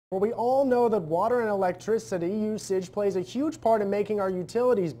Well, we all know that water and electricity usage plays a huge part in making our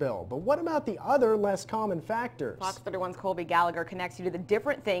utilities bill. But what about the other, less common factors? Fox 31's Colby Gallagher connects you to the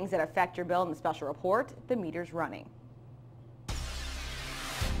different things that affect your bill in the special report, The Meter's Running.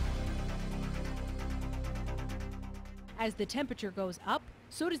 As the temperature goes up,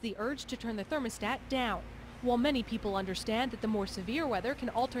 so does the urge to turn the thermostat down. While many people understand that the more severe weather can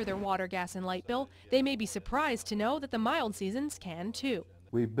alter their water, gas, and light bill, they may be surprised to know that the mild seasons can too.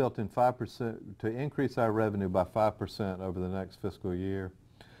 We've built in 5% to increase our revenue by 5% over the next fiscal year,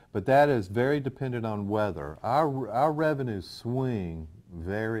 but that is very dependent on weather. Our revenues swing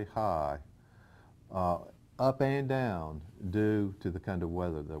very high, up and down, due to the kind of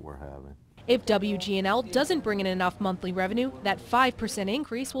weather that we're having. If WGNL doesn't bring in enough monthly revenue, that 5%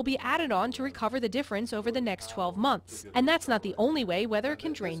 increase will be added on to recover the difference over the next 12 months. And that's not the only way weather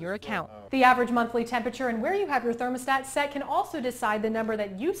can drain your account. The average monthly temperature and where you have your thermostat set can also decide the number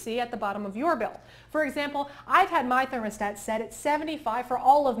that you see at the bottom of your bill. For example, I've had my thermostat set at 75 for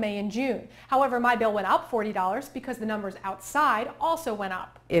all of May and June. However, my bill went up $40 because the numbers outside also went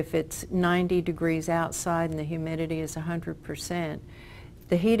up. If it's 90 degrees outside and the humidity is 100%,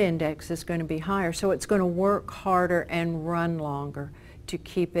 the heat index is going to be higher, so it's going to work harder and run longer to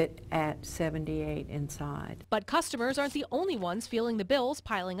keep it at 78 inside. But customers aren't the only ones feeling the bills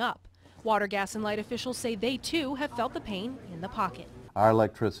piling up. Water, gas, and light officials say they too have felt the pain in the pocket. Our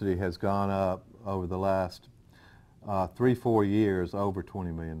electricity has gone up over the last 3-4 years over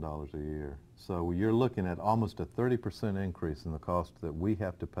 $20 million a year. So you're looking at almost a 30% increase in the cost that we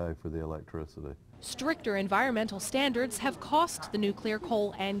have to pay for the electricity. Stricter environmental standards have cost the nuclear,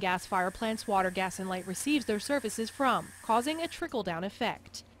 coal, and gas fire plants water, gas, and light receives their services from, causing a trickle-down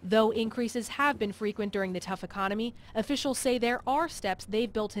effect. Though increases have been frequent during the tough economy, officials say there are steps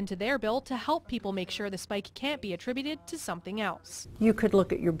they've built into their bill to help people make sure the spike can't be attributed to something else. You could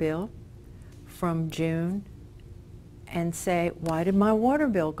look at your bill from June and say, why did my water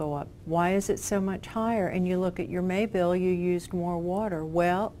bill go up? Why is it so much higher? And you look at your May bill, you used more water.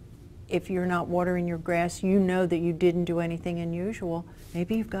 Well, if you're not watering your grass, you know that you didn't do anything unusual.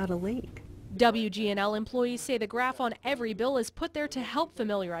 Maybe you've got a leak. WGNL employees say the graph on every bill is put there to help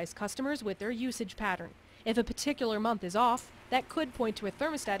familiarize customers with their usage pattern. If a particular month is off, that could point to a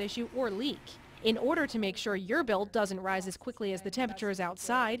thermostat issue or leak. In order to make sure your bill doesn't rise as quickly as the temperatures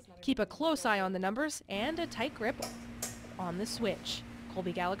outside, keep a close eye on the numbers and a tight grip on the switch.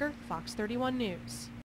 Colby Gallagher, Fox 31 News.